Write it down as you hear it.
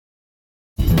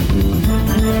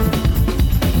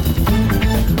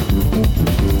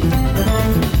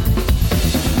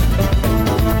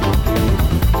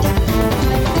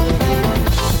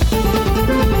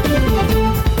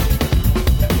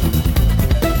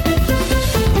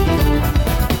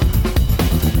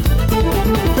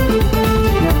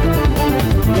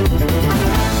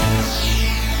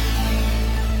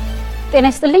ጤና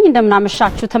ይስጥልኝ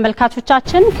እንደምናመሻችሁ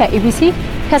ተመልካቾቻችን ከኢቢሲ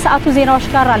ከሰዓቱ ዜናዎች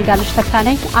ጋር አልጋልሽ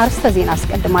ተካነኝ አርስተ ዜና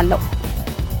አስቀድማለሁ።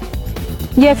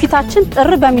 የፊታችን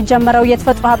ጥር በሚጀምረው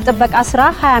የተፈጥሮ ሀብት ጥበቃ ስራ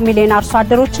 20 ሚሊዮን አርሶ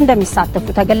አደሮች እንደሚሳተፉ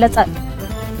ተገለጸ።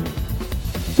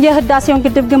 የህዳሴውን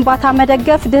ግድብ ግንባታ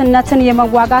መደገፍ ድህነትን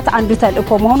የመዋጋት አንዱ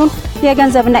ተልዕኮ መሆኑን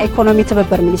የገንዘብና ኢኮኖሚ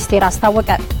ትብብር ሚኒስቴር አስታወቀ።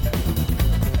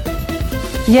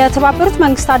 የተባበሩት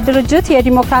መንግስታት ድርጅት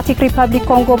የዲሞክራቲክ ሪፐብሊክ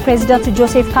ኮንጎ ፕሬዝዳንት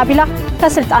ጆሴፍ ካቢላ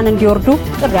ከስልጣን እንዲወርዱ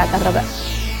ጥሪ ያቀረበ።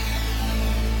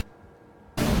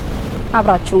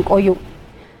 አብራችሁን ቆዩ።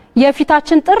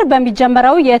 የፊታችን ጥር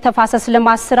በሚጀምረው የተፋሰስ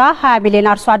ልማት ስራ 20 ሚሊዮን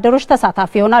አርሶ አደሮች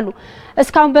ተሳታፊ ይሆናሉ።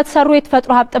 እስካሁን በተሰሩ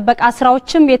የተፈጥሮ ሀብት ጥበቃ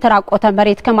ስራዎችም የተራቆተ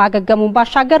መሬት ከማገገሙን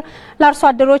ባሻገር ለአርሶ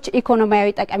አደሮች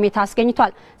ኢኮኖሚያዊ ጠቀሜታ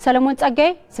አስገኝቷል። ሰለሞን ጸጋዬ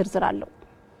ዝርዝር አለው።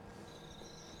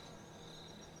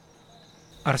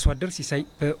 አርሶ አደር ሲሳይ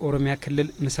በኦሮሚያ ክልል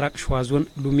ምስራቅ ሸዋ ዞን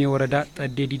ሉሜ ወረዳ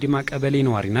ጠዴ ዲዲማ ቀበሌ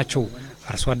ነዋሪ ናቸው።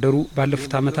 አርሶ አደሩ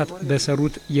ባለፉት ዓመታት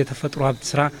በሰሩት የተፈጥሮ ሀብት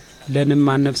ስራ ለንብ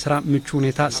ማነብ ስራ ምቹ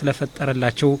ሁኔታ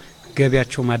ስለፈጠረላቸው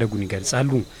ገቢያቸው ማደጉን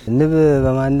ይገልጻሉ። ንብ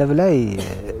በማነብ ላይ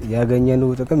ያገኘነው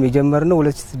ጥቅም የጀመርነው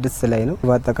 2006 ላይ ነው።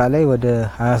 በአጠቃላይ ወደ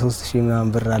 23000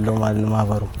 ምናምን ብር አለው ማለት ነው።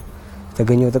 ማህበሩ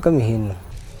የተገኘው ጥቅም ይሄን ነው።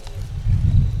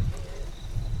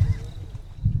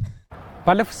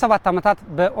 ባለፉት 7 ዓመታት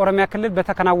በኦሮሚያ ክልል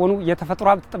በተከናወኑ የተፈጥሮ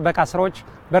ሀብት ጥበቃ ስራዎች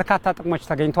በርካታ ጥቅሞች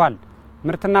ተገኝተዋል።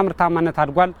 ምርትና ምርታማነት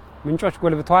አድጓል፣ ምንጮች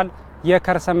ጎልብተዋል፣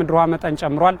 የከርሰ ምድር ውሃ መጠን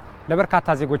ጨምሯል፣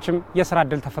 ለበርካታ ዜጎችም የስራ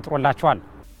ዕድል ተፈጥሮላቸዋል።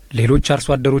 ሌሎች አርሶ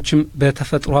አደሮችም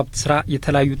በተፈጥሮ ሀብት ስራ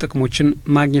የተለያዩ ጥቅሞችን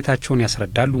ማግኘታቸውን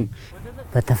ያስረዳሉ።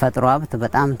 በተፈጥሮ ሀብት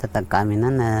በጣም ተጠቃሚ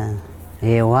ነን።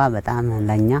 ይሄ ውሃ በጣም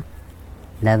ለኛ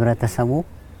ለህብረተሰቡ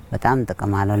በጣም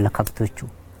ጥቅም አለው፣ ለከብቶቹ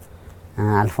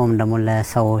አልፎም ደግሞ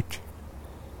ለሰዎች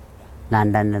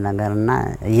ለአንዳንድ ነገርና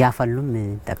እያፈሉም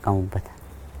ይጠቀሙበታል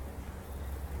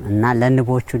እና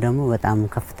ለንቦቹ ደግሞ በጣም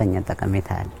ከፍተኛ ጠቀሜታ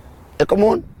አለ።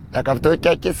 ጥቅሙን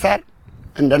ለከብቶቻችን ሳር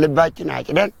እንደ ልባችን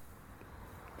አጭደን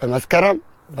በመስከረም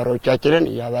በሮቻችንን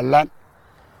እያበላን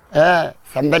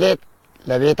ሰንበሌጥ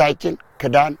ለቤታችን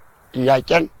ክዳን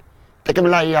እያጨን ጥቅም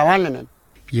ላይ ያዋልነን።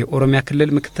 የኦሮሚያ ክልል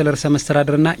ምክትል ርዕሰ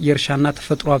መስተዳድርና የእርሻና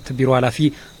ተፈጥሮ ሀብት ቢሮ ኃላፊ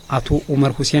አቶ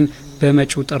ኡመር ሁሴን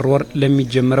በመጪው ጥር ወር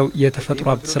ለሚጀምረው የተፈጥሮ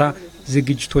ሀብት ስራ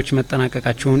ዝግጅቶች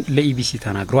መጠናቀቃቸውን ለኢቢሲ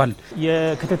ተናግሯል።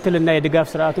 የክትትልና የድጋፍ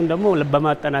ስርዓቱን ደግሞ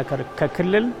በማጠናከር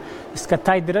ከክልል እስከ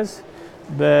ታይ ድረስ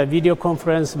በቪዲዮ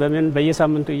ኮንፈረንስ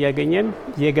በየሳምንቱ እያገኘን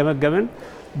እየገመገመን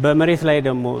በመሬት ላይ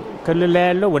ደግሞ ክልል ላይ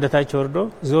ያለው ወደ ታች ወርዶ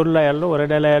ዞን ላይ ያለው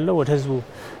ወረዳ ላይ ያለው ወደ ህዝቡ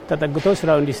ተጠግቶ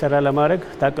ስራው እንዲሰራ ለማድረግ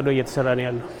ታቅዶ እየተሰራ ነው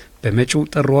ያለው። በመጪው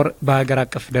ጥር ወር በአገር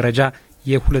አቀፍ ደረጃ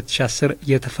የ2010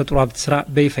 የተፈጥሮ ሀብት ስራ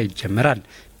በይፋ ይጀምራል።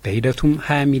 በሂደቱም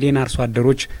 20 ሚሊዮን አርሶ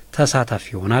አደሮች ተሳታፊ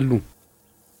ይሆናሉ።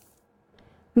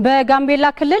 በጋምቤላ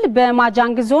ክልል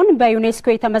በማጃንግ ዞን በዩኔስኮ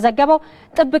የተመዘገበው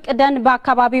ጥብቅ ደን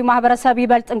በአካባቢው ማህበረሰብ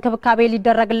ይበልጥ እንክብካቤ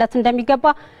ሊደረግለት እንደሚገባ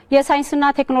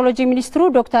የሳይንስና ቴክኖሎጂ ሚኒስትሩ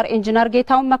ዶክተር ኢንጂነር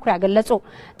ጌታው መኩሪያ ገለጹ።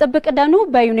 ጥብቅ ደኑ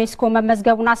በዩኔስኮ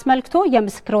መመዝገቡን አስመልክቶ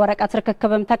የምስክር ወረቀት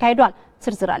ርክክብም ተካሂዷል።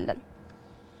 ዝርዝር አለን።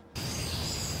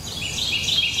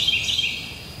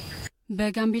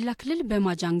 በጋምቤላ ክልል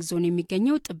በማጃንግ ዞን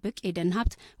የሚገኘው ጥብቅ የደን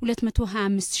ሀብት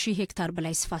 225000 ሄክታር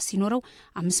በላይ ስፋት ሲኖረው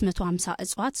 550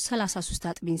 እጽዋት፣ 33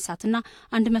 አጥቢ እንስሳትና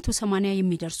 180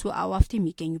 የሚደርሱ አዕዋፍት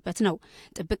የሚገኙበት ነው።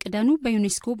 ጥብቅ ደኑ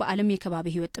በዩኔስኮ በዓለም የከባቢ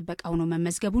ህይወት ጥበቃ ሆኖ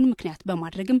መመዝገቡን ምክንያት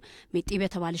በማድረግም ሜጤ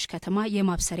በተባለች ከተማ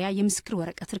የማብሰሪያ የምስክር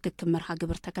ወረቀት ርክክብ መርሃ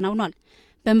ግብር ተከናውኗል።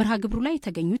 በመርሃ ግብሩ ላይ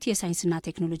የተገኙት የሳይንስና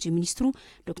ቴክኖሎጂ ሚኒስትሩ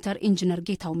ዶክተር ኢንጂነር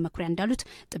ጌታው መኩሪያ እንዳሉት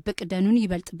ጥብቅ ደኑን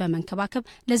ይበልጥ በመንከባከብ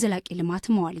ለዘላቂ ልማት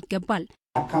መዋል ይገባል።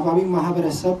 አካባቢው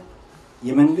ማህበረሰብ፣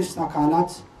 የመንግስት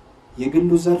አካላት፣ የግሉ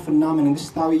ዘርፍና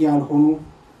መንግስታዊ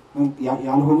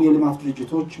ያልሆኑ የልማት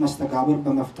ድርጅቶች መስተጋብር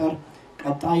በመፍጠር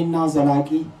ቀጣይና ዘላቂ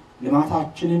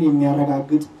ልማታችንን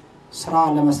የሚያረጋግጥ ስራ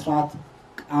ለመስራት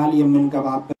ቃል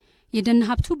የምንገባበት የደን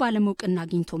ሀብቱ ባለመውቅና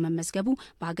አግኝቶ መመዝገቡ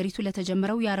በሀገሪቱ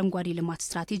ለተጀመረው የአረንጓዴ ልማት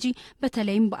ስትራቴጂ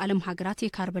በተለይም በዓለም ሀገራት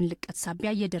የካርበን ልቀት ሳቢያ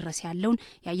እየደረሰ ያለውን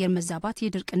የአየር መዛባት፣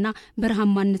 የድርቅና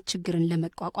በረሃማነት ችግርን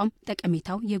ለመቋቋም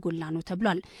ጠቀሜታው የጎላ ነው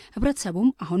ተብሏል። ህብረተሰቡም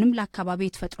አሁንም ለአካባቢ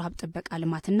የተፈጥሮ ሀብት ጥበቃ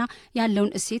ልማትና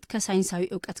ያለውን እሴት ከሳይንሳዊ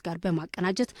እውቀት ጋር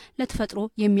በማቀናጀት ለተፈጥሮ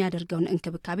የሚያደርገውን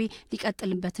እንክብካቤ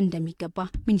ሊቀጥልበት እንደሚገባ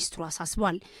ሚኒስትሩ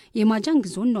አሳስበዋል። የማጃንግ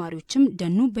ዞን ነዋሪዎችም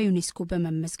ደኑ በዩኔስኮ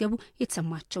በመመዝገቡ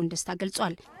የተሰማቸውን ደስታ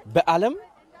ገልጿል። በዓለም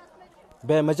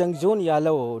በማጃንግ ዞን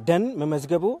ያለው ደን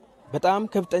መመዝገቡ በጣም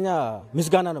ከፍተኛ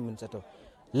ምስጋና ነው የምንሰጠው።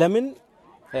 ለምን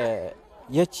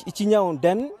የቺኛው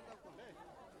ደን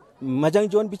ማጃንግ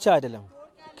ዞን ብቻ አይደለም፣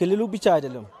 ክልሉ ብቻ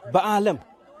አይደለም፣ በዓለም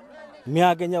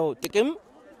የሚያገኘው ጥቅም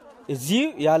እዚህ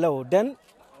ያለው ደን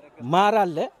ማር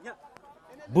አለ፣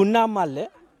 ቡናም አለ፣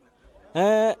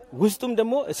 ውስጡም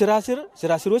ደግሞ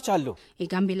ስራስሮች አሉ።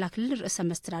 የጋምቤላ ክልል ርዕሰ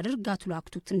መስተዳድር ጋቱሎ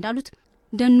አክቱት እንዳሉት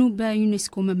ደኑ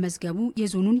በዩኔስኮ መመዝገቡ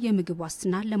የዞኑን የምግብ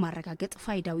ዋስትና ለማረጋገጥ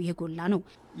ፋይዳው የጎላ ነው።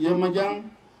 የመጃን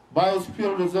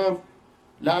ባዮስፊር ሪዘርቭ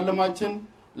ለዓለማችን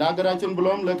ለሀገራችን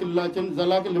ብሎም ለክልላችን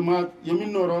ዘላቂ ልማት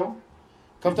የሚኖረው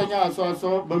ከፍተኛ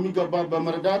አስተዋጽኦ በሚገባ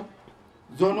በመረዳት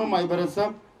ዞኑ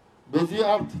ማህበረሰብ በዚህ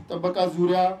ሀብት ጥበቃ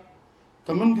ዙሪያ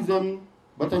ከምን ጊዜም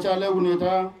በተቻለ ሁኔታ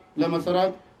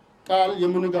ለመስራት ቃል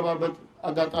የምንገባበት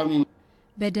አጋጣሚ ነው።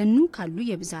 በደኑ ካሉ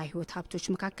የብዝሃ ሕይወት ሀብቶች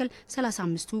መካከል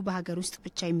 35ቱ በሀገር ውስጥ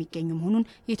ብቻ የሚገኙ መሆኑን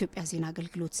የኢትዮጵያ ዜና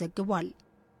አገልግሎት ዘግቧል።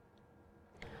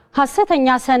 ሐሰተኛ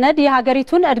ሰነድ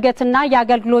የሀገሪቱን እድገትና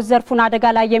የአገልግሎት ዘርፉን አደጋ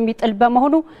ላይ የሚጥል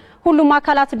በመሆኑ ሁሉም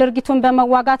አካላት ድርጊቱን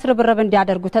በመዋጋት ርብርብ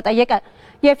እንዲያደርጉ ተጠየቀ።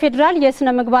 የፌዴራል የስነ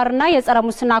ምግባርና የጸረ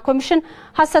ሙስና ኮሚሽን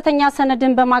ሐሰተኛ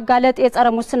ሰነድን በማጋለጥ የጸረ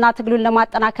ሙስና ትግሉን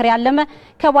ለማጠናከር ያለመ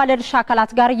ከባለድርሻ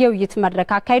አካላት ጋር የውይይት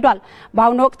መድረክ አካሂዷል።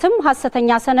 በአሁኑ ወቅትም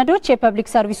ሐሰተኛ ሰነዶች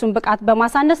የፐብሊክ ሰርቪሱን ብቃት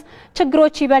በማሳነስ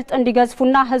ችግሮች ይበልጥ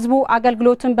እንዲገዝፉና ህዝቡ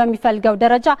አገልግሎቱን በሚፈልገው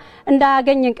ደረጃ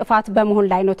እንዳያገኝ እንቅፋት በመሆን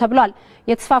ላይ ነው ተብሏል።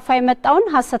 የተስፋፋ የመጣውን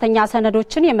ሐሰተኛ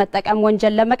ሰነዶችን የመጠቀም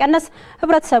ወንጀል ለመቀነስ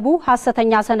ህብረተሰቡ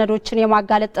ሐሰተኛ ሰነዶችን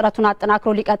የማጋለጥ ጥረቱን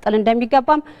አጠናክሮ ሊቀጥል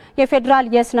እንደሚገባም የፌዴራል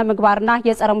የስነ ምግባርና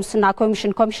የጸረ ሙስና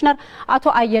ኮሚሽን ኮሚሽነር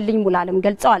አቶ አየልኝ ሙላለም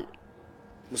ገልጸዋል።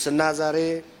 ሙስና ዛሬ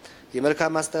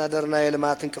የመልካም አስተዳደርና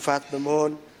የልማት እንቅፋት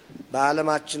በመሆን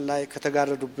በዓለማችን ላይ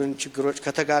ከተጋረጡብን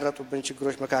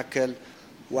ችግሮች መካከል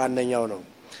ዋነኛው ነው።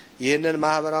 ይህንን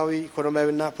ማህበራዊ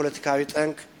ኢኮኖሚያዊና ፖለቲካዊ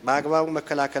ጠንቅ በአግባቡ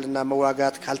መከላከልና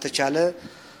መዋጋት ካልተቻለ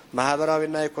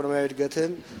ማህበራዊና ኢኮኖሚያዊ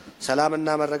እድገትን፣ ሰላምና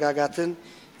መረጋጋትን፣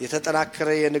 የተጠናከረ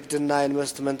የንግድና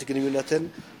ኢንቨስትመንት ግንኙነትን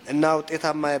እና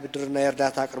ውጤታማ የብድርና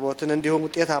የእርዳታ አቅርቦትን እንዲሁም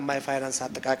ውጤታማ የፋይናንስ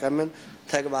አጠቃቀምን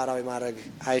ተግባራዊ ማድረግ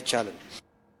አይቻልም።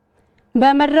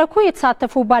 በመድረኩ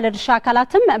የተሳተፉ ባለድርሻ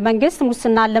አካላትም መንግስት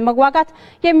ሙስናን ለመዋጋት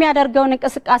የሚያደርገውን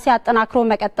እንቅስቃሴ አጠናክሮ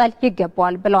መቀጠል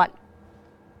ይገባዋል ብለዋል።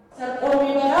 ሰርቆሚ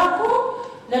በራኩ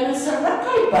ለምን ሰረቀ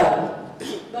ይባላል።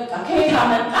 በቃ ከየት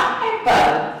አመጣ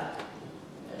ይባላል።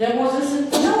 ደሞዝ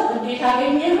ስንት ነው? እንዴት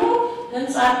አገኘኸው?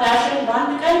 ህንጻ ዳሽን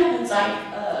በአንድ ቀን ህንጻ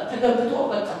ተገብቶ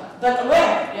በቃ በጥሎ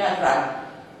ያድራል።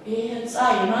 ይህ ህንጻ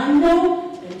የማን ነው?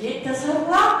 እንዴት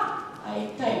ተሰራ?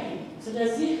 አይታይም።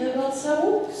 ስለዚህ ህብረተሰቡ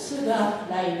ስጋት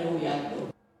ላይ ነው ያለው።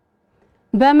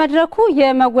 በመድረኩ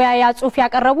የመወያያ ጽሑፍ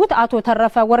ያቀረቡት አቶ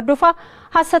ተረፈ ወርዶፋ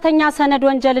ሐሰተኛ ሰነድ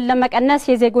ወንጀልን ለመቀነስ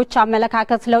የዜጎች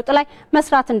አመለካከት ለውጥ ላይ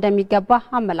መስራት እንደሚገባ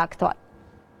አመላክተዋል።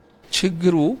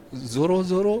 ችግሩ ዞሮ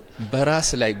ዞሮ በራስ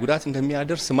ላይ ጉዳት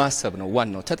እንደሚያደርስ ማሰብ ነው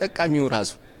ዋናው። ተጠቃሚው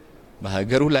ራሱ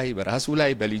በሀገሩ ላይ፣ በራሱ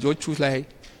ላይ፣ በልጆቹ ላይ፣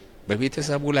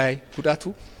 በቤተሰቡ ላይ ጉዳቱ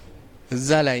እዛ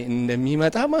ላይ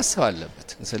እንደሚመጣ ማሰብ አለበት።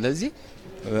 ስለዚህ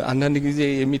አንዳንድ ጊዜ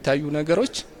የሚታዩ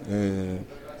ነገሮች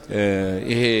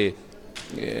ይሄ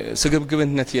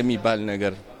ስግብግብነት የሚባል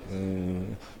ነገር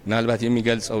ምናልባት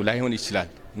የሚገልጸው ላይሆን ይችላል።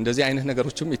 እንደዚህ አይነት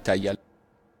ነገሮችም ይታያል።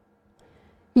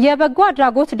 የበጎ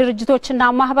አድራጎት ድርጅቶችና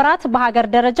ማህበራት በሀገር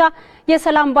ደረጃ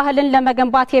የሰላም ባህልን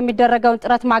ለመገንባት የሚደረገውን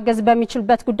ጥረት ማገዝ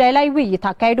በሚችሉበት ጉዳይ ላይ ውይይት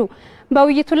አካሂዱ።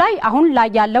 በውይይቱ ላይ አሁን ላይ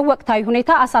ያለው ወቅታዊ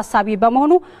ሁኔታ አሳሳቢ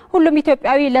በመሆኑ ሁሉም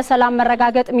ኢትዮጵያዊ ለሰላም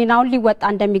መረጋገጥ ሚናውን ሊወጣ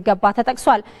እንደሚገባ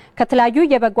ተጠቅሷል። ከተለያዩ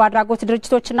የበጎ አድራጎት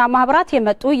ድርጅቶችና ማህበራት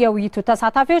የመጡ የውይይቱ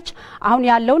ተሳታፊዎች አሁን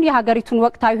ያለውን የሀገሪቱን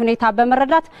ወቅታዊ ሁኔታ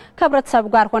በመረዳት ከህብረተሰቡ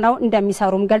ጋር ሆነው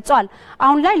እንደሚሰሩም ገልጸዋል።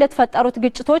 አሁን ላይ ለተፈጠሩት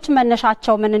ግጭቶች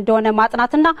መነሻቸው ምን እንደሆነ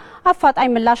ማጥናትና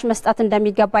አፋጣኝ ምላሽ መስጠት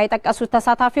እንደሚገባ የጠቀሱት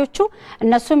ተሳታፊዎቹ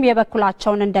እነሱም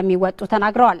የበኩላቸውን እንደሚወጡ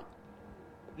ተናግረዋል።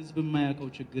 ህዝብ የማያውቀው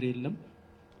ችግር የለም።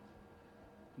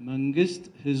 መንግስት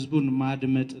ህዝቡን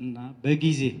ማድመጥና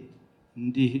በጊዜ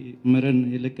እንዲህ ምረን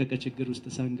የለቀቀ ችግር ውስጥ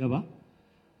ሳንገባ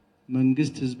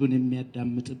መንግስት ህዝቡን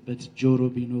የሚያዳምጥበት ጆሮ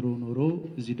ቢኖረው ኖሮ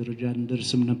እዚህ ደረጃ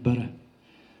እንደርስም ነበረ።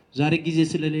 ዛሬ ጊዜ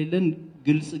ስለሌለን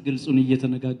ግልጹን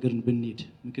እየተነጋገርን ብንሄድ፣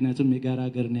 ምክንያቱም የጋራ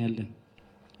ሀገር ነው ያለን።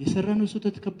 የሰራነው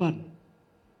ስህተት ከባድ ነው።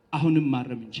 አሁንም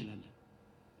ማረም እንችላለን።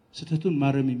 ስህተቱን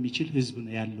ማረም የሚችል ህዝብ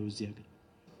ነው ያለው እዚህ ሀገር።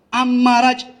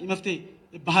 አማራጭ መፍትሄ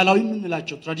ባህላዊ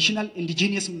የምንላቸው ትራዲሽናል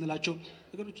ኢንዲጂኒየስ የምንላቸው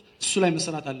ነገሮች እሱ ላይ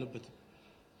መሰራት አለበት።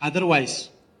 አደርዋይስ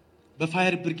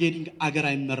በፋየር ብሪጌዲንግ አገር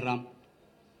አይመራም።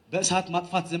 በእሳት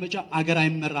ማጥፋት ዘመቻ አገር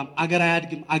አይመራም። አገር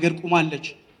አያድግም። አገር ቁማለች።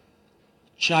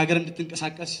 ሀገር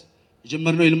እንድትንቀሳቀስ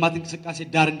የጀመርነው የልማት እንቅስቃሴ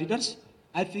ዳር እንዲደርስ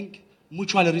አይ ቲንክ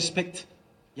ሙቹዋል ሪስፔክት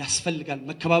ያስፈልጋል።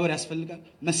 መከባበር ያስፈልጋል።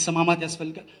 መሰማማት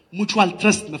ያስፈልጋል። ሙቹዋል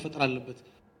ትረስት መፈጠር አለበት።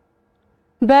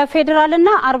 በፌዴራልና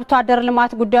አርብቶ አደር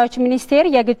ልማት ጉዳዮች ሚኒስቴር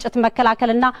የግጭት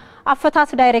መከላከልና አፈታት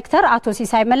ዳይሬክተር አቶ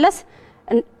ሲሳይ መለስ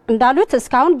እንዳሉት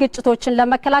እስካሁን ግጭቶችን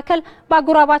ለመከላከል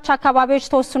በአጎራባች አካባቢዎች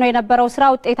ተወስኖ የነበረው ስራ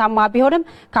ውጤታማ ቢሆንም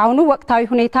ከአሁኑ ወቅታዊ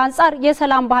ሁኔታ አንጻር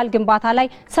የሰላም ባህል ግንባታ ላይ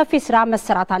ሰፊ ስራ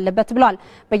መሰራት አለበት ብለዋል።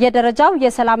 በየደረጃው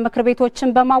የሰላም ምክር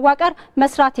ቤቶችን በማዋቀር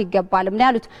መስራት ይገባልም ነው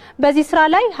ያሉት። በዚህ ስራ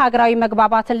ላይ ሀገራዊ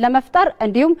መግባባትን ለመፍጠር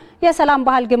እንዲሁም የሰላም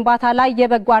ባህል ግንባታ ላይ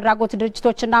የበጎ አድራጎት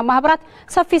ድርጅቶችና ማህበራት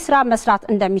ሰፊ ስራ መስራት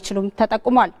እንደሚችሉም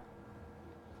ተጠቁሟል።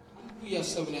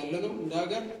 ያሰብን ያለነው እንደ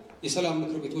ሀገር የሰላም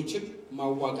ምክር ቤቶችን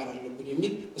ማዋቀር አለብን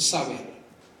የሚል እሳቤ አለ።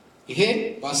 ይሄ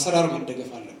በአሰራር መደገፍ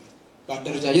አለበት፣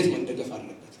 በአደረጃጀት መደገፍ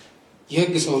አለበት፣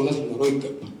 የህግ ሰውነት ሊኖረው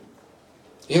ይገባል።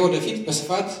 ይሄ ወደፊት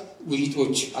በስፋት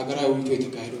ውይይቶች አገራዊ ውይይቶች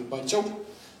የተካሄዱባቸው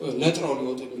ነጥረው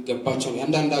ሊወጡ የሚገባቸው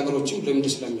የአንዳንድ ሀገሮችም ልምድ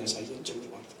ስለሚያሳየን ጭምር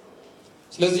ማለት ነው።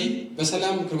 ስለዚህ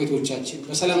በሰላም ምክር ቤቶቻችን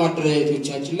በሰላም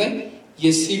አደረጃጀቶቻችን ላይ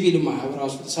የሲቪል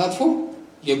ማህበራቱ ተሳትፎ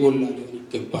የጎላ ሊሆን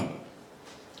ይገባል።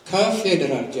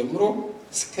 ከፌደራል ጀምሮ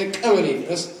እስከ ቀበሌ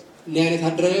ድረስ እነዚህ አይነት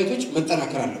አደረጃጀቶች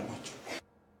መጠናከር አለባቸው።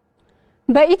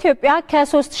 በኢትዮጵያ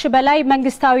ከ3000 በላይ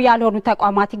መንግስታዊ ያልሆኑ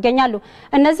ተቋማት ይገኛሉ።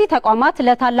 እነዚህ ተቋማት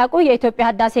ለታላቁ የኢትዮጵያ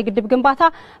ህዳሴ ግድብ ግንባታ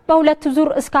በሁለት ዙር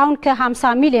እስካሁን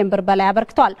ከ50 ሚሊዮን ብር በላይ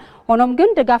አበርክተዋል። ሆኖም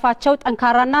ግን ድጋፋቸው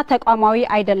ጠንካራና ተቋማዊ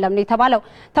አይደለም ነው የተባለው።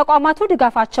 ተቋማቱ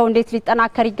ድጋፋቸው እንዴት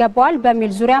ሊጠናከር ይገባዋል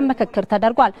በሚል ዙሪያ ምክክር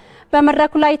ተደርጓል።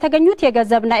 በመድረኩ ላይ የተገኙት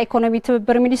የገንዘብና ኢኮኖሚ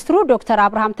ትብብር ሚኒስትሩ ዶክተር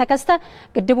አብርሃም ተከስተ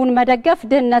ግድቡን መደገፍ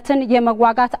ድህነትን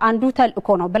የመዋጋት አንዱ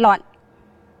ተልዕኮ ነው ብለዋል።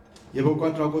 የበጎ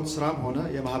አድራጎት ስራም ሆነ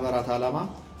የማህበራት ዓላማ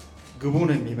ግቡን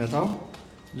የሚመታው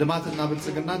ልማትና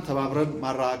ብልጽግናን ተባብረን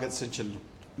ማረጋገጥ ስንችል ነው።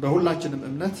 በሁላችንም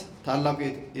እምነት ታላቁ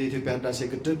የኢትዮጵያ ህዳሴ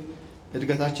ግድብ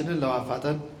እድገታችንን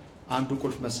ለማፋጠን አንዱ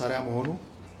ቁልፍ መሳሪያ መሆኑ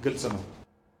ግልጽ ነው።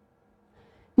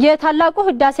 የታላቁ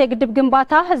ህዳሴ ግድብ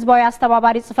ግንባታ ህዝባዊ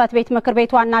አስተባባሪ ጽህፈት ቤት ምክር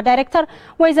ቤት ዋና ዳይሬክተር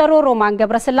ወይዘሮ ሮማን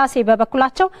ገብረስላሴ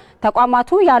በበኩላቸው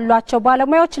ተቋማቱ ያሏቸው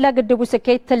ባለሙያዎች ለግድቡ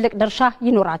ስኬት ትልቅ ድርሻ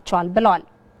ይኖራቸዋል ብለዋል።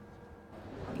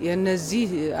 የነዚህ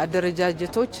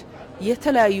አደረጃጀቶች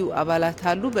የተለያዩ አባላት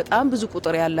አሉ፣ በጣም ብዙ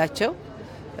ቁጥር ያላቸው፣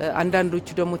 አንዳንዶቹ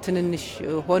ደግሞ ትንንሽ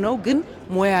ሆነው ግን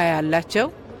ሙያ ያላቸው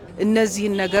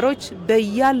እነዚህን ነገሮች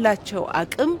በያላቸው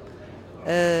አቅም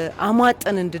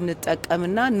አማጠን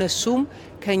እንድንጠቀምና እነሱም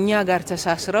ከኛ ጋር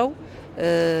ተሳስረው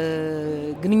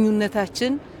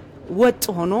ግንኙነታችን ወጥ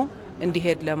ሆኖ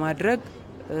እንዲሄድ ለማድረግ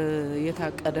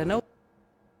የታቀደ ነው።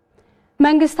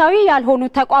 መንግስታዊ ያልሆኑ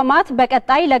ተቋማት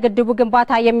በቀጣይ ለግድቡ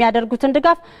ግንባታ የሚያደርጉትን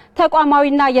ድጋፍ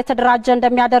ተቋማዊና የተደራጀ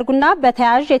እንደሚያደርጉና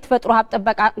በተያያዥ የተፈጥሮ ሀብት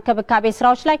ጥበቃ እንክብካቤ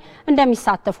ስራዎች ላይ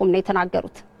እንደሚሳተፉም ነው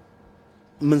የተናገሩት።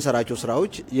 የምንሰራቸው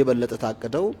ስራዎች የበለጠ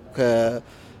ታቅደው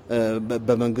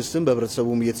በመንግስትም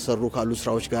በህብረተሰቡም እየተሰሩ ካሉ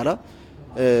ስራዎች ጋራ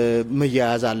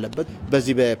መያያዝ አለበት።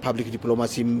 በዚህ በፓብሊክ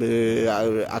ዲፕሎማሲ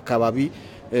አካባቢ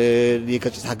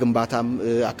የገጽታ ግንባታም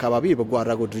አካባቢ የበጎ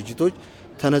አድራጎት ድርጅቶች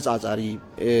ተነጻጻሪ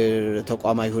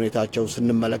ተቋማዊ ሁኔታቸው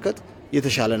ስንመለከት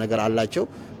የተሻለ ነገር አላቸው።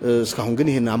 እስካሁን ግን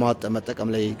ይህን አማዋጥ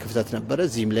መጠቀም ላይ ክፍተት ነበረ።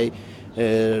 እዚህም ላይ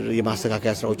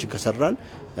የማስተካከያ ስራዎችን ከሰራን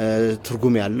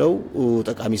ትርጉም ያለው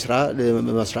ጠቃሚ ስራ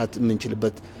መስራት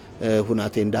የምንችልበት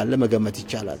ሁናቴ እንዳለ መገመት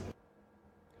ይቻላል።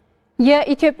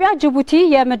 የኢትዮጵያ ጅቡቲ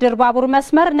የምድር ባቡር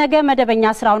መስመር ነገ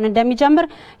መደበኛ ስራውን እንደሚጀምር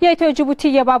የኢትዮ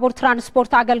ጅቡቲ የባቡር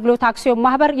ትራንስፖርት አገልግሎት አክሲዮን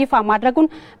ማህበር ይፋ ማድረጉን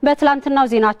በትላንትናው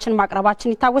ዜናችን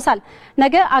ማቅረባችን ይታወሳል።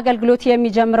 ነገ አገልግሎት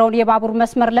የሚጀምረውን የባቡር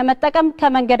መስመር ለመጠቀም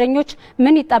ከመንገደኞች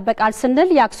ምን ይጠበቃል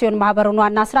ስንል የአክሲዮን ማህበሩን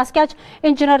ዋና ስራ አስኪያጅ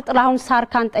ኢንጂነር ጥላሁን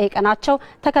ሳርካን ጠይቀናቸው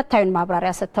ተከታዩን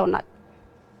ማብራሪያ ሰጥተውናል።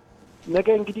 ነገ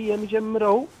እንግዲህ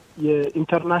የሚጀምረው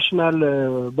የኢንተርናሽናል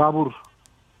ባቡር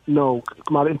ነው።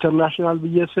 ማለት ኢንተርናሽናል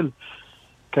ብየስል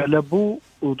ከለቡ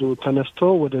ተነስቶ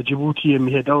ወደ ጅቡቲ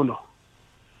የሚሄደው ነው።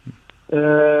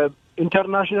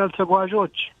 ኢንተርናሽናል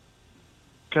ተጓዦች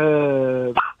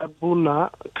ከለቡና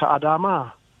ከአዳማ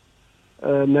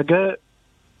ነገ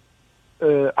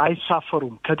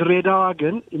አይሳፈሩም። ከድሬዳዋ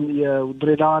ግን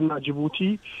የድሬዳዋና ጅቡቲ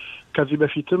ከዚህ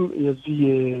በፊትም የዚህ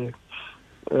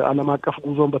ዓለም አቀፍ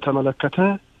ጉዞን በተመለከተ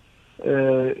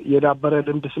የዳበረ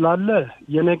ልምድ ስላለ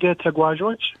የነገ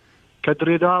ተጓዦች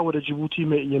ከድሬዳዋ ወደ ጅቡቲ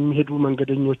የሚሄዱ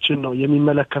መንገደኞችን ነው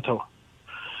የሚመለከተው።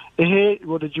 ይሄ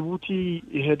ወደ ጅቡቲ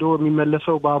ሄዶ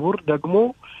የሚመለሰው ባቡር ደግሞ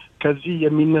ከዚህ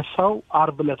የሚነሳው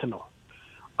አርብ ዕለት ነው።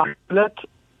 አርብ ዕለት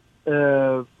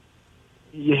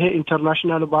ይሄ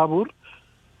ኢንተርናሽናል ባቡር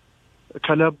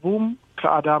ከለቡም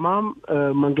ከአዳማም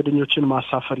መንገደኞችን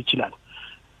ማሳፈር ይችላል።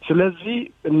 ስለዚህ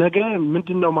ነገ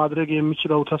ምንድነው ማድረግ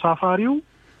የሚችለው? ተሳፋሪው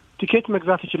ቲኬት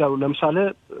መግዛት ይችላሉ። ለምሳሌ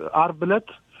አርብ ዕለት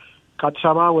ከአዲስ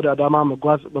አበባ ወደ አዳማ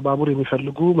መጓዝ በባቡር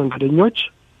የሚፈልጉ መንገደኞች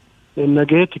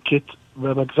ነገ ቲኬት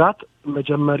በመግዛት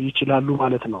መጀመር ይችላሉ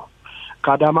ማለት ነው።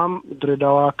 ከአዳማም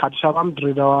ድሬዳዋ፣ ከአዲስ አበባም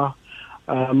ድሬዳዋ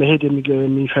መሄድ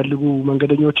የሚፈልጉ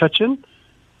መንገደኞቻችን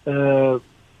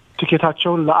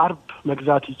ቲኬታቸውን ለአርብ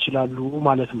መግዛት ይችላሉ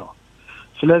ማለት ነው።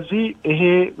 ስለዚህ ይሄ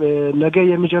ነገ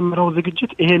የሚጀምረው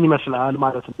ዝግጅት ይሄን ይመስላል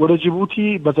ማለት ነው። ወደ ጅቡቲ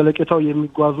በዘለቄታው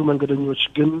የሚጓዙ መንገደኞች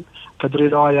ግን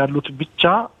ከድሬዳዋ ያሉት ብቻ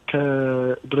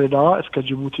ከድሬዳዋ እስከ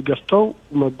ጅቡቲ ገዝተው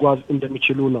መጓዝ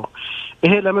እንደሚችሉ ነው።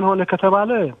 ይሄ ለምን ሆነ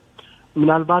ከተባለ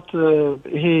ምናልባት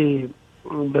ይሄ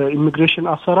በኢሚግሬሽን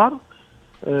አሰራር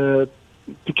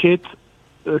ቲኬት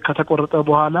ከተቆረጠ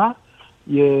በኋላ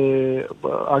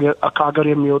ከአገር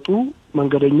የሚወጡ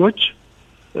መንገደኞች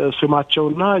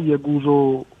ስማቸውና የጉዞ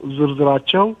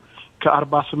ዝርዝራቸው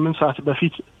ከ48 ሰዓት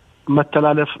በፊት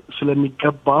መተላለፍ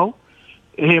ስለሚገባው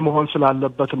ይሄ መሆን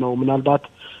ስላለበት ነው። ምናልባት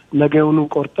ነገውኑ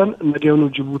ቆርጠን ነገውኑ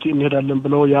ጅቡቲ እንሄዳለን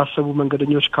ብለው ያሰቡ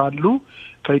መንገደኞች ካሉ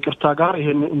ከይቅርታ ጋር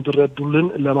ይሄን እንድረዱልን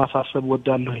ለማሳሰብ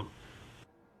ወዳለሁኝ።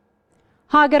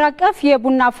 ሀገር አቀፍ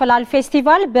የቡና አፈላል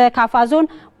ፌስቲቫል በካፋ ዞን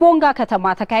ቦንጋ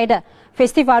ከተማ ተካሄደ።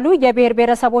 ፌስቲቫሉ የብሔር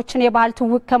ብሔረሰቦችን የባህል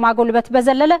ትውውቅ ከማጎልበት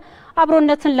በዘለለ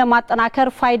አብሮነትን ለማጠናከር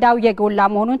ፋይዳው የጎላ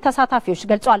መሆኑን ተሳታፊዎች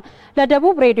ገልጿል።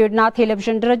 ለደቡብ ሬዲዮና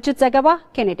ቴሌቪዥን ድርጅት ዘገባ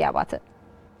ኬኔዲ አባተ።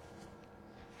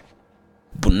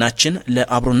 ቡናችን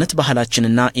ለአብሮነት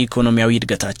ባህላችንና ኢኮኖሚያዊ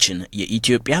እድገታችን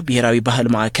የኢትዮጵያ ብሔራዊ ባህል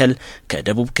ማዕከል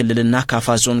ከደቡብ ክልልና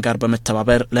ካፋ ዞን ጋር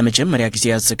በመተባበር ለመጀመሪያ ጊዜ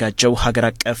ያዘጋጀው ሀገር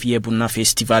አቀፍ የቡና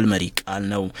ፌስቲቫል መሪ ቃል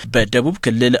ነው። በደቡብ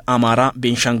ክልል አማራ፣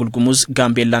 ቤንሻንጉል ጉሙዝ፣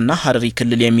 ጋምቤላና ሀረሪ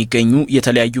ክልል የሚገኙ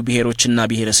የተለያዩ ብሔሮችና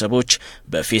ብሔረሰቦች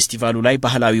በፌስቲቫሉ ላይ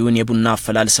ባህላዊውን የቡና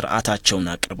አፈላል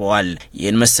ስርዓታቸውን አቅርበዋል።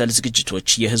 ይህን መሰል ዝግጅቶች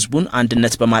የህዝቡን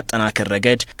አንድነት በማጠናከር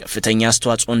ረገድ ከፍተኛ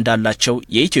አስተዋጽኦ እንዳላቸው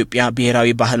የኢትዮጵያ ብሔራዊ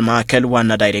ባህል ማዕከል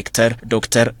ዋና ዳይሬክተር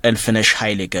ዶክተር እልፍነሽ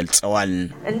ኃይሌ ገልጸዋል።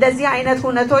 እንደዚህ አይነት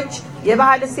ሁነቶች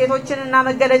የባህል እሴቶችንና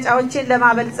መገለጫዎችን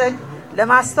ለማበልጸግ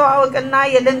ለማስተዋወቅና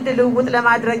የልምድ ልውውጥ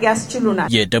ለማድረግ ያስችሉናል።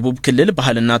 የደቡብ ክልል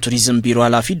ባህልና ቱሪዝም ቢሮ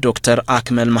ኃላፊ ዶክተር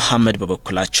አክመል መሐመድ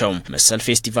በበኩላቸው መሰል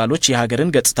ፌስቲቫሎች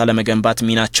የሀገርን ገጽታ ለመገንባት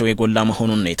ሚናቸው የጎላ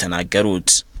መሆኑን ነው የተናገሩት።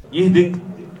 ይህ ድንቅ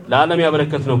ለዓለም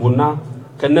ያበረከትነው ቡና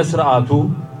ከነስርዓቱ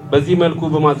በዚህ መልኩ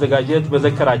በማዘጋጀት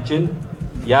መዘከራችን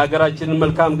የሀገራችንን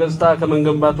መልካም ገጽታ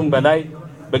ከመገንባቱም በላይ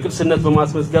በቅርስነት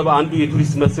በማስመዝገብ አንዱ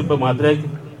የቱሪስት መስህብ በማድረግ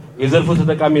የዘርፉ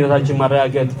ተጠቃሚነታችን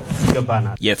ማረጋገጥ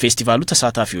ይገባናል። የፌስቲቫሉ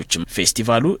ተሳታፊዎችም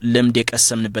ፌስቲቫሉ ልምድ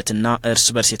የቀሰምንበትና እርስ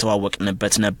በርስ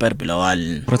የተዋወቅንበት ነበር ብለዋል።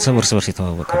 ህብረተሰቡ እርስ በርስ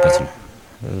የተዋወቀበት ነው።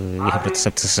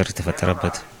 የህብረተሰብ ትስስር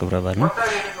የተፈጠረበት ክብረ በዓል ነው።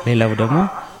 ሌላው ደግሞ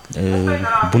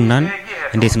ቡናን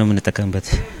እንዴት ነው የምንጠቀምበት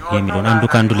የሚለውን አንዱ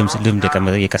ካንዱ ልምድ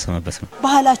የቀሰመበት ነው።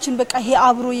 ባህላችን በቃ ይሄ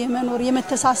አብሮ የመኖር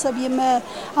የመተሳሰብ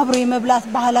አብሮ የመብላት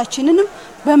ባህላችንንም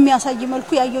በሚያሳይ መልኩ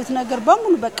ያየሁት ነገር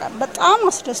በሙሉ በቃ በጣም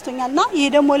አስደስቶኛልና ይሄ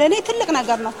ደግሞ ለኔ ትልቅ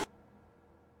ነገር ነው።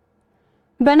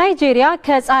 በናይጄሪያ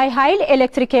ከፀሐይ ኃይል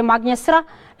ኤሌክትሪክ የማግኘት ስራ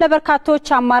ለበርካቶች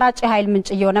አማራጭ ኃይል ምንጭ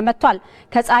እየሆነ መጥቷል።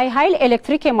 ከፀሐይ ኃይል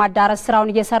ኤሌክትሪክ የማዳረስ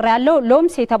ስራውን እየሰራ ያለው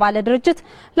ሎምስ የተባለ ድርጅት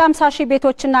ለ50,000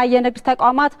 ቤቶችና የንግድ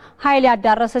ተቋማት ኃይል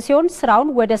ያዳረሰ ሲሆን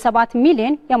ስራውን ወደ 7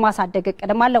 ሚሊዮን የማሳደግ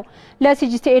እቅድም አለው።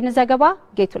 ለሲጂቲኤን ዘገባ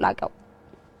ጌቱ ላቀው።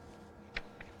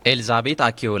 ኤልዛቤት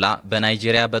አኪዮላ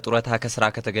በናይጄሪያ በጡረታ ከስራ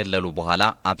ከተገለሉ በኋላ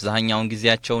አብዛኛውን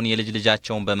ጊዜያቸውን የልጅ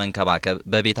ልጃቸውን በመንከባከብ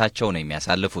በቤታቸው ነው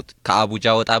የሚያሳልፉት።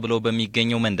 ከአቡጃ ወጣ ብሎ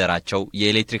በሚገኘው መንደራቸው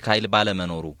የኤሌክትሪክ ኃይል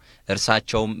ባለመኖሩ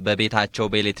እርሳቸውም በቤታቸው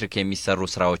በኤሌክትሪክ የሚሰሩ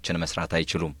ስራዎችን መስራት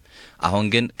አይችሉም። አሁን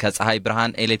ግን ከፀሐይ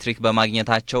ብርሃን ኤሌክትሪክ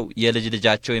በማግኘታቸው የልጅ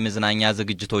ልጃቸው የመዝናኛ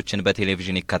ዝግጅቶችን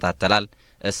በቴሌቪዥን ይከታተላል።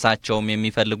 እሳቸውም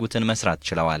የሚፈልጉትን መስራት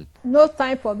ችለዋል። No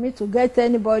time for me to get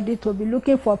anybody to be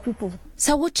looking for people.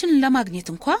 ሰዎችን ለማግኘት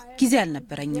እንኳን ጊዜ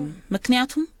አልነበረኝም።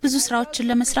 ምክንያቱም ብዙ ስራዎችን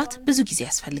ለመስራት ብዙ ጊዜ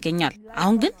ያስፈልገኛል።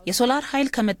 አሁን ግን የሶላር ኃይል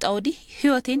ከመጣ ወዲህ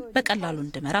ህይወቴን በቀላሉ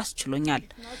እንድመራ አስችሎኛል።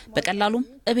 በቀላሉም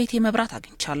እቤቴ መብራት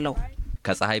አግኝቻለሁ።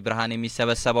 ከፀሐይ ብርሃን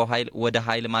የሚሰበሰበው ኃይል ወደ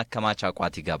ኃይል ማከማቻ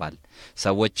ቋት ይገባል።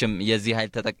 ሰዎችም የዚህ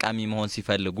ኃይል ተጠቃሚ መሆን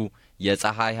ሲፈልጉ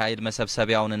የፀሐይ ኃይል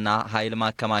መሰብሰቢያውንና ኃይል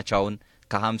ማከማቻውን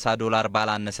ከ$50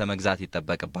 ባላነሰ መግዛት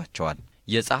ይጠበቅባቸዋል።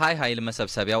 የፀሐይ ኃይል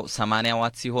መሰብሰቢያው 80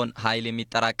 ዋት ሲሆን ኃይል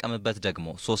የሚጠራቀምበት ደግሞ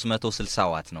 360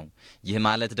 ዋት ነው። ይህ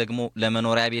ማለት ደግሞ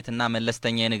ለመኖሪያ ቤትና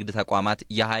መለስተኛ የንግድ ተቋማት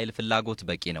የኃይል ፍላጎት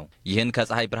በቂ ነው። ይህን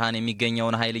ከፀሐይ ብርሃን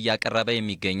የሚገኘውን ኃይል እያቀረበ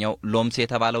የሚገኘው ሎምስ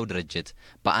የተባለው ድርጅት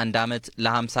በአንድ ዓመት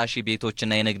ለ50,000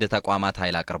 ቤቶችና የንግድ ተቋማት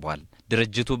ኃይል አቅርቧል።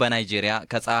 ድርጅቱ በናይጄሪያ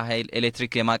ከፀሐይ ኃይል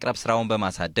ኤሌክትሪክ የማቅረብ ስራውን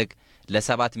በማሳደግ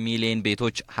ለ7 ሚሊዮን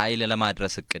ቤቶች ኃይል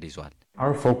ለማድረስ እቅድ ይዟል።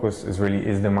 Our focus is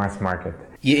the mass market.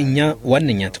 የእኛ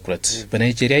ዋነኛ ትኩረት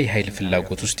በናይጄሪያ የኃይል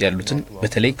ፍላጎት ውስጥ ያሉትን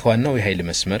በተለይ ከዋናው የኃይል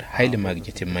መስመር ኃይል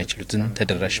ማግኘት የማይችሉትን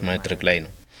ተደራሽ ማድረግ ላይ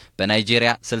ነው።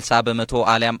 በናይጄሪያ 60%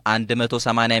 አሊያም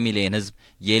 180 ሚሊዮን ህዝብ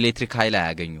የኤሌክትሪክ ኃይል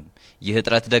አያገኙም። ይህ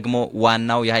እጥረት ደግሞ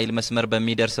ዋናው የኃይል መስመር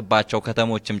በሚደርስባቸው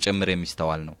ከተሞችም ጭምር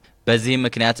የሚስተዋል ነው። በዚህ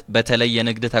ምክንያት በተለይ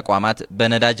የንግድ ተቋማት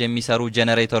በነዳጅ የሚሰሩ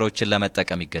ጄኔሬተሮችን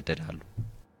ለመጠቀም ይገደዳሉ።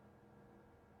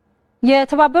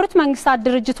 የተባበሩት መንግስታት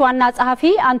ድርጅት ዋና ጸሐፊ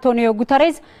አንቶኒዮ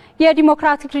ጉተሬዝ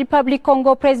የዲሞክራቲክ ሪፐብሊክ ኮንጎ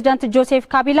ፕሬዝዳንት ጆሴፍ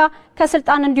ካቢላ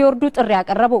ከስልጣን እንዲወርዱ ጥሪ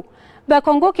ያቀረቡ።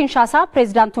 በኮንጎ ኪንሻሳ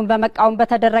ፕሬዝዳንቱን በመቃወም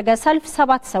በተደረገ ሰልፍ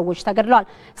 7 ሰዎች ተገድለዋል።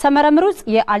 ሰመረ ምሩጽ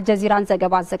የአልጀዚራን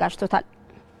ዘገባ አዘጋጅቶታል።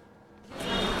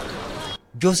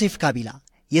 ጆሴፍ ካቢላ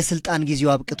የስልጣን ጊዜው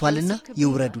አብቅቷልና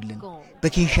ይውረዱልን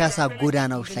በኪንሻሳ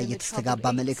ጎዳናዎች ላይ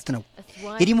የተስተጋባ መልእክት ነው።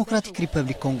 የዲሞክራቲክ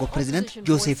ሪፐብሊክ ኮንጎ ፕሬዝዳንት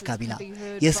ጆሴፍ ካቢላ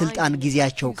የስልጣን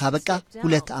ጊዜያቸው ካበቃ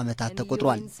 2 ዓመታት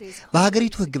ተቆጥሯል።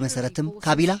 በሀገሪቱ ሕግ መሰረትም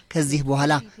ካቢላ ከዚህ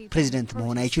በኋላ ፕሬዝዳንት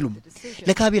መሆን አይችሉም።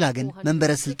 ለካቢላ ግን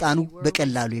መንበረ ስልጣኑ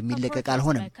በቀላሉ የሚለቀቅ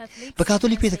አልሆነም።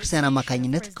 በካቶሊክ ቤተክርስቲያን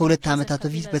አማካኝነት ከ2 ዓመታት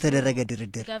በፊት በተደረገ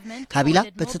ድርድር ካቢላ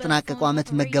በተጠናቀቀው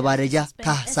ዓመት መገባደጃ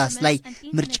ታህሳስ ላይ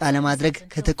ምርጫ ለማድረግ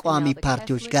ከተቃዋሚ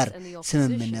ፓርቲዎች ጋር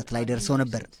ስምምነት ላይ ደርሰው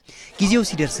ነበር። ጊዜው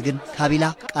ሲደርስ ግን ካቢላ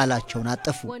ቃላቸውን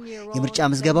አጠፉ። የምርጫ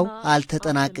ምዝገባው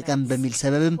አልተጠናቀቀም በሚል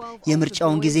ሰበብም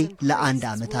የምርጫውን ጊዜ ለ1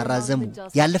 ዓመት አራዘሙ።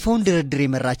 ያለፈውን ድርድር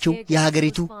የመራችው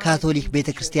የሀገሪቱ ካቶሊክ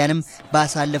ቤተክርስቲያንም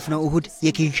ባሳለፍነው እሁድ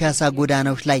የኪንሻሳ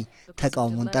ጎዳናዎች ላይ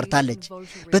ተቃውሞን ጠርታለች።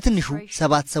 በትንሹ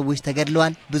 7 ሰዎች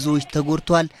ተገድለዋል፣ ብዙዎች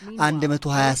ተጎድተዋል፣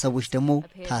 120 ሰዎች ደግሞ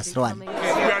ታስረዋል።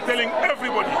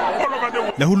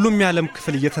 ለሁሉም የዓለም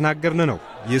ክፍል እየተናገርን ነው።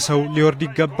 የሰው ሊወርድ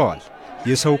ይገባዋል።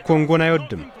 የሰው ኮንጎን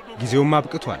አይወድም። ጊዜውም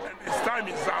አብቅቷል።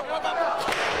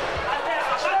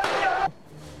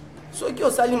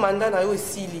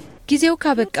 ጊዜው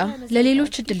ካበቃ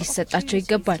ለሌሎች እድል ሊሰጣቸው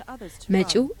ይገባል።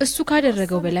 መጪው እሱ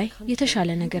ካደረገው በላይ የተሻለ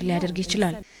ነገር ሊያደርግ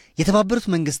ይችላል። የተባበሩት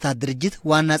መንግስታት ድርጅት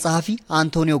ዋና ጸሐፊ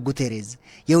አንቶኒዮ ጉቴሬዝ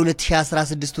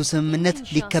የ2016 ስምምነት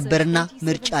ሊከበርና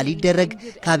ምርጫ ሊደረግ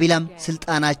ካቢላም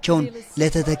ስልጣናቸውን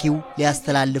ለተተኪው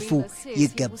ሊያስተላልፉ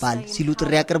ይገባል ሲሉ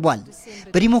ጥሪ አቅርበዋል።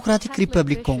 በዲሞክራቲክ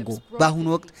ሪፐብሊክ ኮንጎ በአሁኑ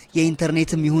ወቅት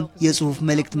የኢንተርኔትም ይሁን የጽሑፍ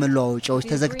መልእክት መለዋወጫዎች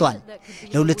ተዘግተዋል።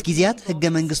 ለ2 ጊዜያት ህገ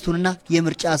መንግስቱንና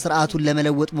የምርጫ ስርዓቱን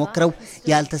ለመለወጥ ሞክረው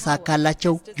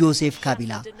ያልተሳካላቸው ጆሴፍ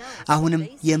ካቢላ አሁንም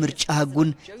የምርጫ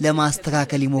ህጉን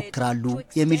ለማስተካከል ይሞክራሉ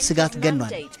የሚል ስጋት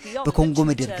ገኗል። በኮንጎ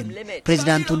ምድር ግን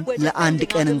ፕሬዝዳንቱን ለ1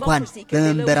 ቀን እንኳን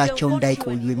በመንበራቸው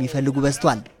እንዳይቆዩ የሚፈልጉ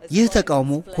በዝቷል። ይህ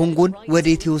ተቃውሞ ኮንጎን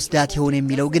ወዴት ይወስዳት ይሆን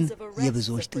የሚለው ግን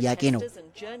የብዙዎች ጥያቄ ነው።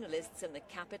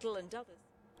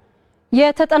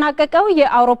 የተጠናቀቀው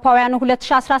የአውሮፓውያኑ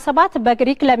 2017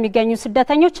 በግሪክ ለሚገኙ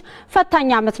ስደተኞች ፈታኝ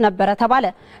ዓመት ነበረ ተባለ።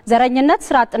 ዘረኝነት፣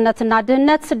 ስራ አጥነትና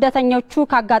ድህነት ስደተኞቹ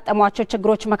ካጋጠሟቸው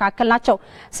ችግሮች መካከል ናቸው።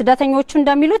 ስደተኞቹ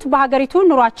እንደሚሉት በሀገሪቱ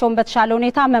ኑሯቸውን በተሻለ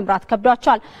ሁኔታ መምራት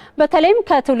ከብዷቸዋል። በተለይም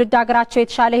ከትውልድ ሀገራቸው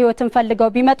የተሻለ ህይወትን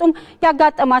ፈልገው ቢመጡም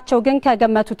ያጋጠማቸው ግን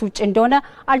ከገመቱት ውጭ እንደሆነ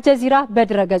አልጀዚራ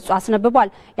በድረገጹ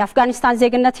አስነብቧል። የአፍጋኒስታን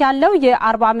ዜግነት ያለው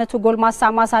የ40 ዓመቱ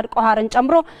ጎልማሳ ማሳድ ቆሃርን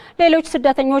ጨምሮ ሌሎች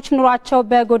ስደተኞች ኑሯቸው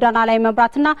በጎዳና ላይ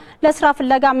መብራትና ለስራ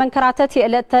ፍለጋ መንከራተት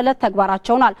የዕለት ተዕለት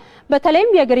ተግባራቸው ሆኗል።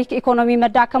 በተለይም የግሪክ ኢኮኖሚ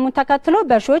መዳከሙን ተከትሎ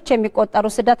በሺዎች የሚቆጠሩ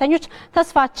ስደተኞች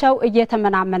ተስፋቸው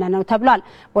እየተመናመነ ነው ተብሏል።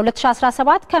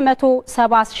 በ2017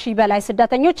 ከ170 ሺህ በላይ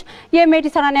ስደተኞች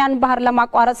የሜዲተራኒያን ባህር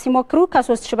ለማቋረጥ ሲሞክሩ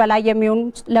ከ3 ሺህ በላይ የሚሆኑ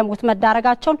ለሞት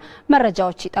መዳረጋቸውን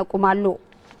መረጃዎች ይጠቁማሉ።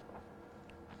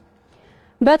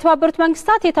 በተባበሩት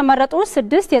መንግስታት የተመረጡ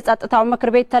 6 የጸጥታው ምክር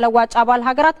ቤት ተለዋጭ አባል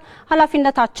ሀገራት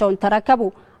ኃላፊነታቸውን ተረከቡ።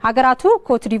 ሀገራቱ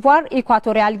ኮት ዲቯር፣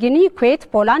 ኢኳቶሪያል ጊኒ፣ ኩዌት፣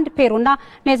 ፖላንድ፣ ፔሩና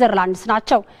ኔዘርላንድስ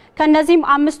ናቸው። ከነዚህም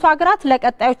 5ቱ ሀገራት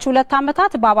ለቀጣዮቹ 2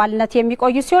 ዓመታት በአባልነት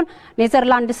የሚቆዩ ሲሆን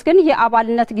ኔዘርላንድስ ግን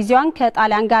የአባልነት ጊዜዋን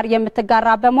ከጣሊያን ጋር የምትጋራ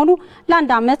በመሆኑ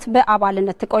ለ1 ዓመት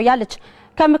በአባልነት ትቆያለች።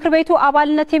 ከምክር ቤቱ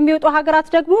አባልነት የሚወጡ ሀገራት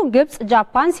ደግሞ ግብጽ፣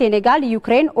 ጃፓን፣ ሴኔጋል፣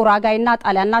 ዩክሬን፣ ኡራጋይና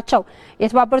ጣሊያን ናቸው።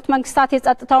 የተባበሩት መንግስታት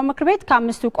የጸጥታው ምክር ቤት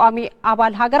ከ5ቱ ቋሚ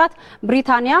አባል ሀገራት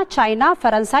ብሪታንያ፣ ቻይና፣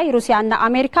 ፈረንሳይ፣ ሩሲያና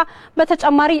አሜሪካ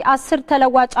በተጨማሪ 10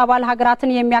 ተለዋጭ አባል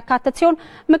ሀገራትን የሚያካትት ሲሆን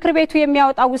ምክር ቤቱ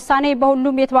የሚያወጣው ውሳኔ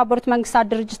በሁሉም የተባበሩት መንግስታት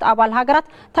ድርጅት አባል ሀገራት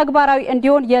ተግባራዊ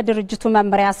እንዲሆን የድርጅቱ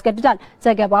መመሪያ ያስገድዳል።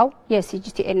 ዘገባው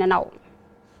የሲጂቲኤን ነው።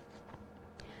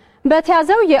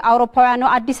 በተያዘው የአውሮፓውያኑ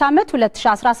አዲስ ዓመት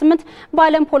 2018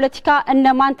 በዓለም ፖለቲካ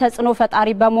እነማን ተጽዕኖ ፈጣሪ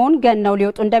በመሆን ገነው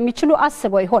ሊወጡ እንደሚችሉ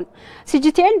አስበው ይሆን?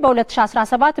 ሲጂቲኤን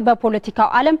በ2017 በፖለቲካው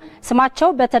ዓለም ስማቸው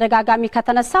በተደጋጋሚ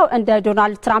ከተነሳው እንደ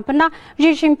ዶናልድ ትራምፕና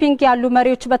ዢ ጂንፒንግ ያሉ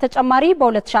መሪዎች በተጨማሪ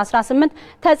በ2018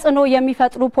 ተጽዕኖ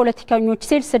የሚፈጥሩ ፖለቲከኞች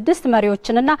ሲል 6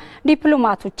 መሪዎችንና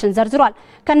ዲፕሎማቶችን ዘርዝሯል።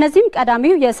 ከነዚህም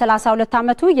ቀዳሚው የ32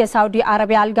 ዓመቱ የሳውዲ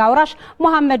አረቢያ አልጋ ወራሽ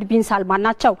መሐመድ ቢን ሳልማን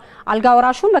ናቸው። አልጋ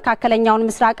ወራሹ መካከለኛውን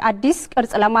ምስራቅ አዲስ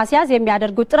ቅርጽ ለማስያዝ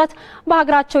የሚያደርጉት ጥረት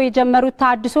በሀገራቸው የጀመሩት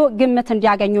ተሃድሶ ግምት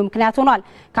እንዲያገኙ ምክንያት ሆኗል።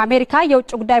 ከአሜሪካ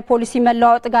የውጭ ጉዳይ ፖሊሲ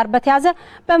መለዋወጥ ጋር በተያያዘ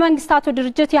በመንግስታቱ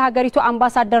ድርጅት የሀገሪቱ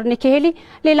አምባሳደር ኒኪ ሄሊ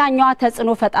ሌላኛዋ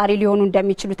ተጽዕኖ ፈጣሪ ሊሆኑ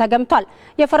እንደሚችሉ ተገምቷል።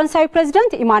 የፈረንሳዩ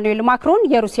ፕሬዝዳንት ኢማኑኤል ማክሮን፣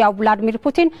 የሩሲያው ቭላዲሚር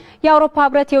ፑቲን፣ የአውሮፓ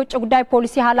ህብረት የውጭ ጉዳይ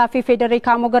ፖሊሲ ኃላፊ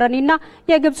ፌዴሪካ ሞገሪኒና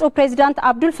የግብፁ ፕሬዝዳንት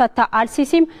አብዱል ፈታህ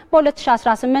አልሲሲም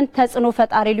በ2018 ተጽዕኖ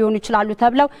ፈጣሪ ሊሆኑ ይችላሉ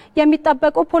ተብለው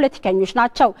የሚጠበቁ ፖለቲከኞች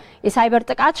ናቸው። የሳይበር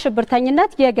ጥቃት፣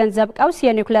 ሽብርተኝነት፣ የገንዘብ ቀውስ፣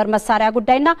 የኒውክሌር መሳሪያ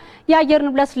ጉዳይና የአየር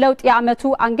ንብረት ለውጥ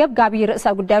የዓመቱ አንገብጋቢ ርዕሰ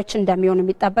ጉዳዮች እንደሚሆኑ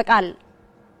ይጠበቃል።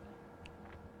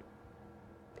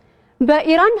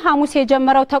 በኢራን ሐሙስ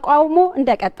የጀመረው ተቃውሞ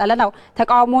እንደቀጠለ ነው።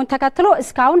 ተቃውሞውን ተከትሎ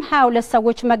እስካሁን 22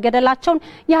 ሰዎች መገደላቸውን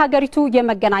የሀገሪቱ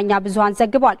የመገናኛ ብዙሃን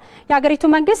ዘግቧል። የሀገሪቱ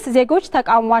መንግስት ዜጎች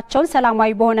ተቃውሟቸውን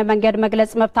ሰላማዊ በሆነ መንገድ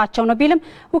መግለጽ መብታቸው ነው ቢልም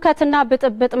ሁከትና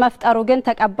ብጥብጥ መፍጠሩ ግን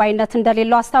ተቀባይነት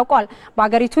እንደሌለው አስታውቋል።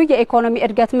 በሀገሪቱ የኢኮኖሚ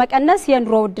እድገት መቀነስ፣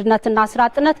 የኑሮ ውድነትና ስራ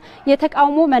አጥነት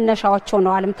የተቃውሞ መነሻዎች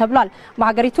ሆነዋልም ተብሏል።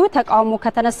 በሀገሪቱ ተቃውሞ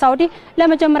ከተነሳ ወዲህ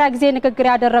ለመጀመሪያ ጊዜ ንግግር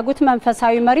ያደረጉት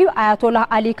መንፈሳዊ መሪው አያቶላህ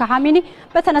አሊ ካሃሚኒ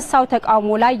በተነሳው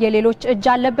ተቃውሞ ላይ የሌሎች እጅ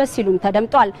አለበት ሲሉም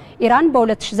ተደምጧል። ኢራን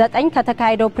በ2009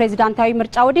 ከተካሄደው ፕሬዝዳንታዊ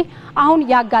ምርጫ ወዲህ አሁን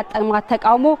ያጋጠማት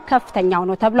ተቃውሞ ከፍተኛው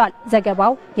ነው ተብሏል።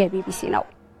 ዘገባው የቢቢሲ ነው።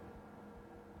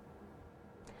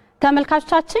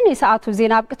 ተመልካቾቻችን የሰዓቱ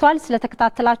ዜና አብቅቷል።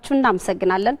 ስለተከታተላችሁ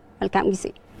እናመሰግናለን። መልካም ጊዜ